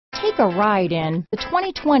Take a ride in the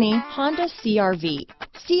 2020 Honda CR-V.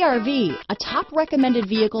 CR-V, a top recommended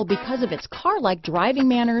vehicle because of its car-like driving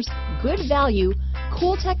manners, good value,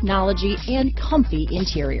 cool technology, and comfy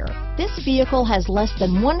interior. This vehicle has less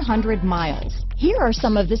than 100 miles. Here are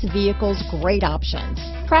some of this vehicle's great options: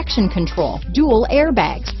 traction control, dual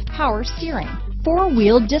airbags, power steering,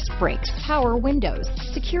 four-wheel disc brakes, power windows,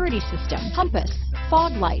 security system, compass,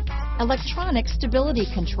 fog lights, electronic stability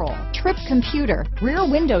control, trip computer, rear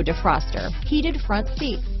window defroster, heated front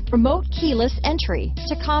seats, remote keyless entry,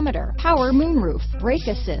 tachometer, power moonroof, brake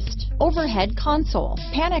assist, overhead console,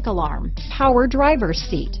 panic alarm, power driver's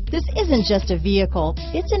seat. This isn't just a vehicle,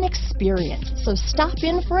 it's an experience. So stop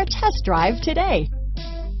in for a test drive today.